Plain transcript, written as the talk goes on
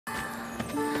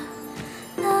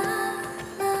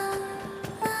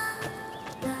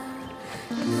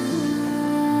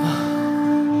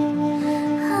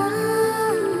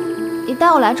带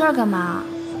我来这儿干嘛？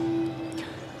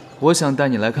我想带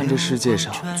你来看这世界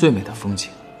上最美的风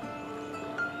景。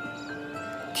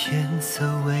天色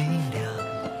微亮，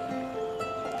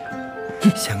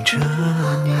想着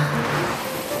你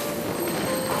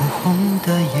哭红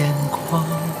的眼眶。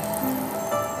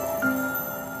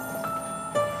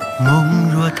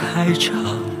梦若太长，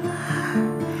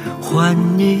唤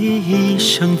你一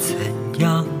声怎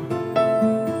样？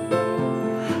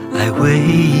爱微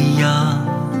扬，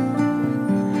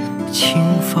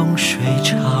清风水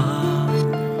长，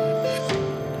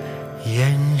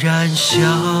嫣然笑，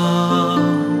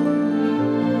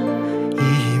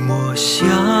一抹香。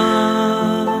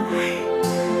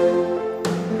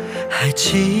还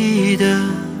记得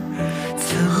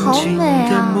曾经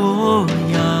的模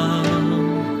样，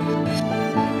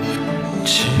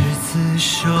执子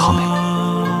手，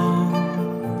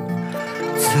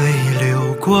最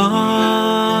流光。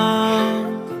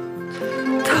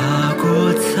踏过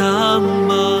苍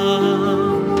茫，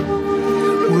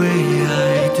为爱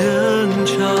登场。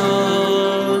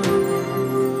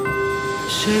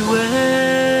谁为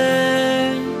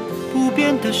不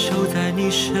变的守在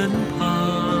你身旁？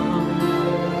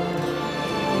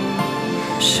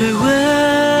谁为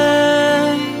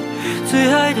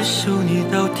最爱的守你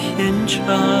到天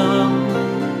长？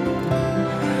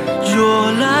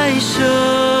若来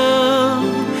生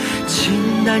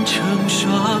情难成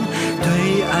双，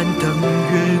对岸等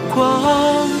月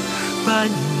光，伴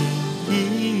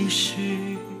你一世。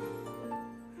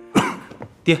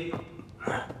爹，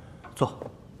坐。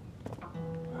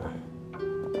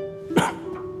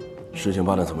事情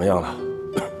办得怎么样了？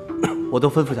我都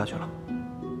吩咐下去了。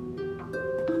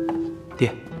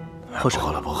爹，喝水。不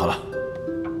喝了，不喝了。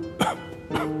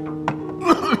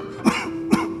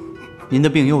您的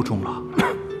病又重了，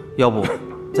要不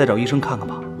再找医生看看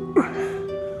吧。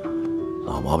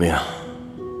老毛病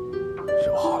是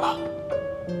不好了。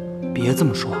别这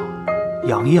么说，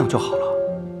养一养就好了。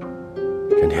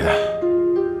真铁，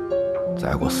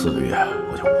再过4个月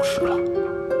我就50了，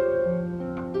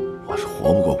我是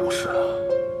活不过50了。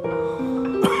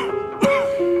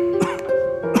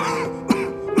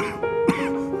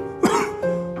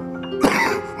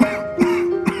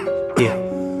爹，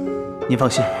您放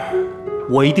心，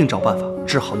我一定找办法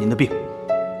治好您的病。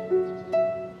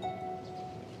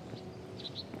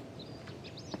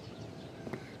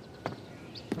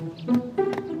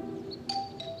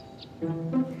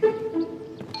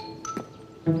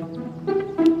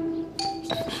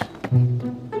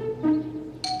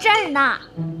这儿呢。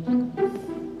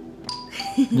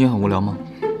你很无聊吗？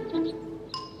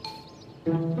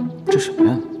这什么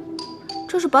呀？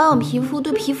这是保养皮肤，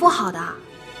对皮肤好的。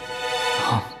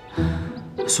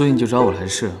所以你就找我来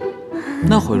试？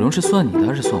那毁容是算你的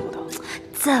还是算我的？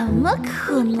怎么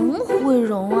可能毁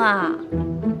容啊？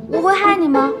我会害你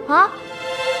吗？啊？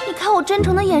你看我真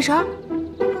诚的眼神，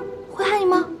会害你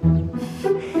吗？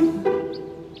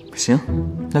行，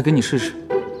那给你试试。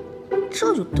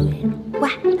这就对了。喂，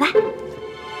来。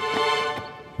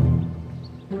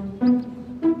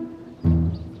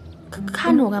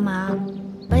看着我干嘛？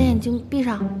把眼睛闭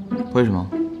上。为什么？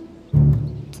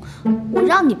我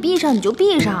让你闭上，你就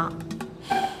闭上。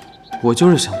我就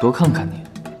是想多看看你。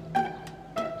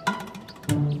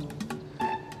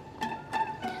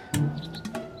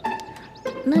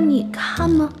那你看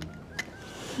吗？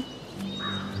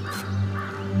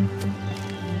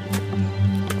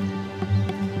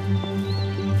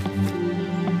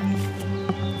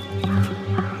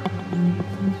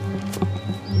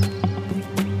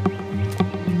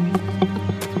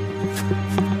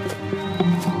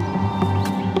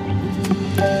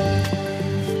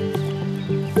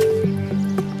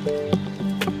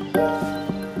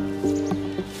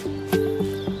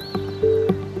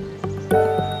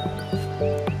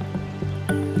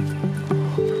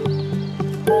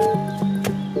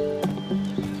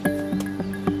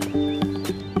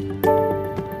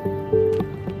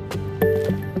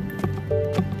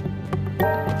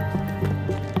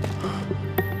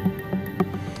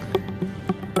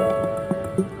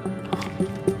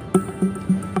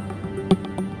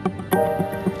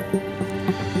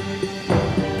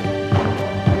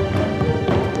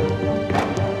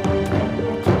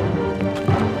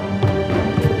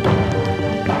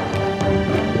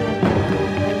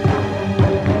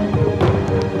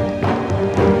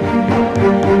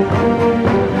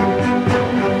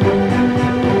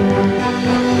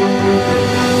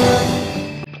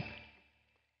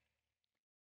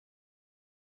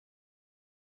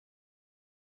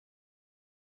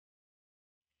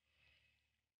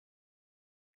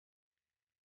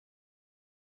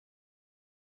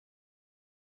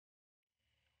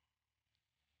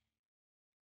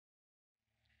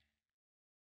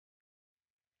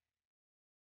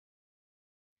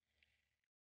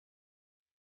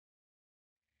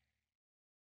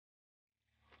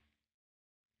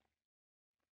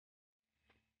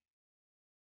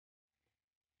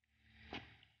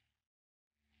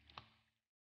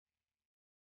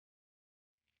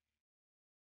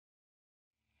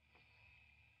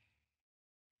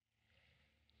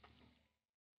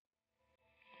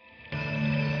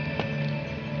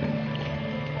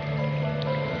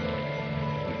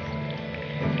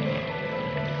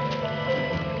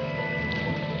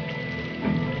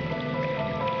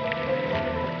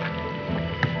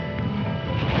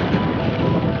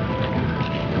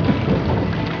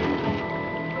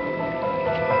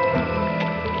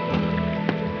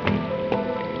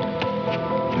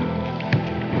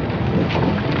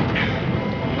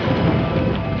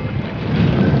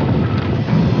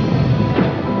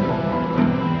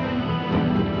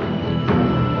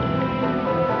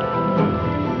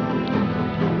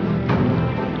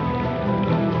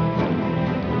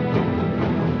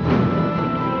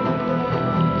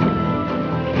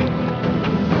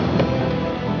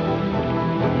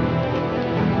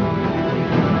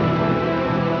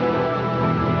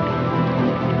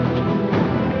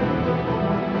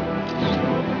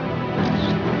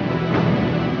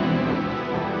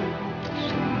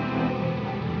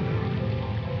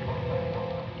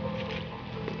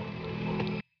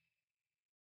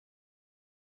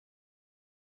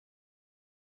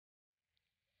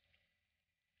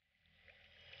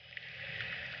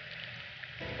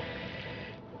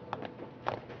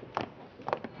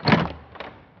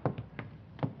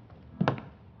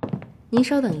您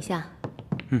稍等一下。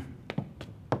嗯。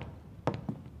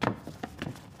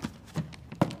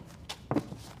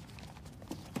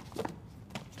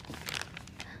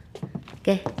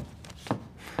给。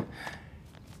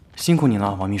辛苦您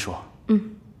了，王秘书。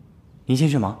嗯。您先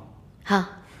去忙。好。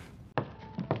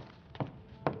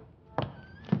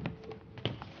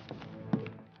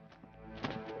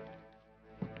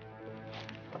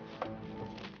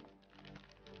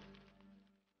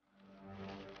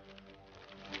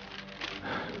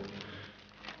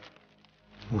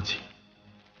母亲，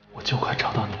我就快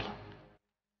找到你了。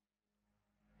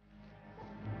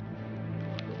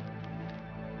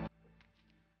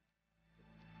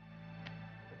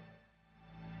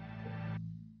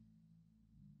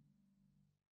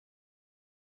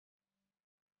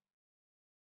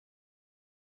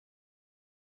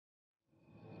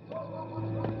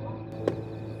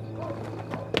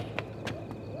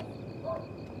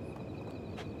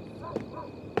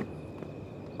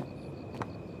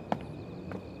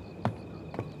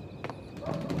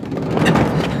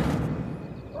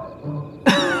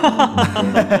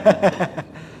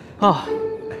啊，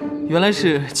原来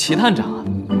是齐探长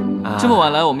啊！这么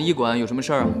晚来我们医馆有什么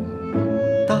事儿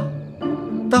啊？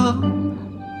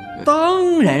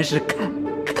当然是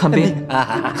看病。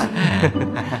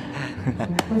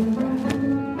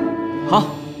好，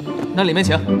那里面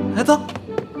请。来走。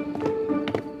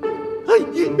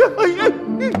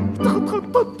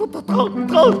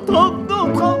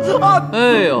疼啊！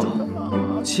哎呦，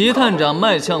齐探长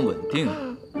脉象稳定，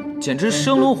简直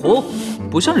生龙活虎，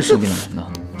不像是生病的人呢。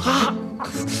啊！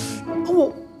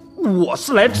我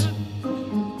是来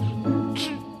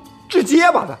治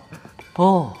结巴的。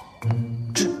哦，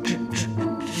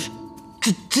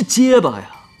治结巴呀！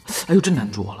哎呦，真难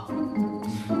住我了。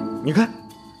你看，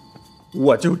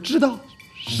我就知道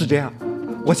是这样。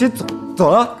我先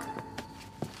走了。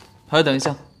还等一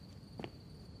下。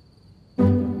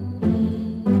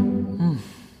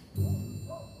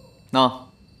那，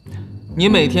你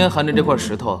每天含着这块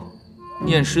石头，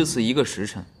念诗词1个时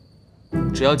辰，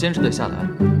只要坚持得下来，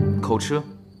口吃，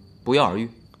不药而愈。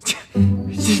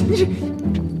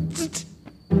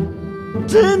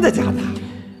这真的假的？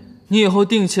你以后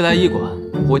定期来医馆，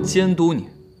我监督你。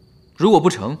如果不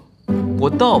成，我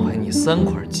倒赔你3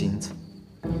块金子。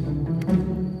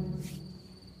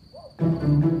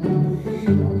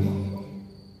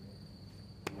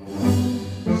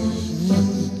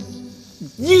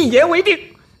一言为定。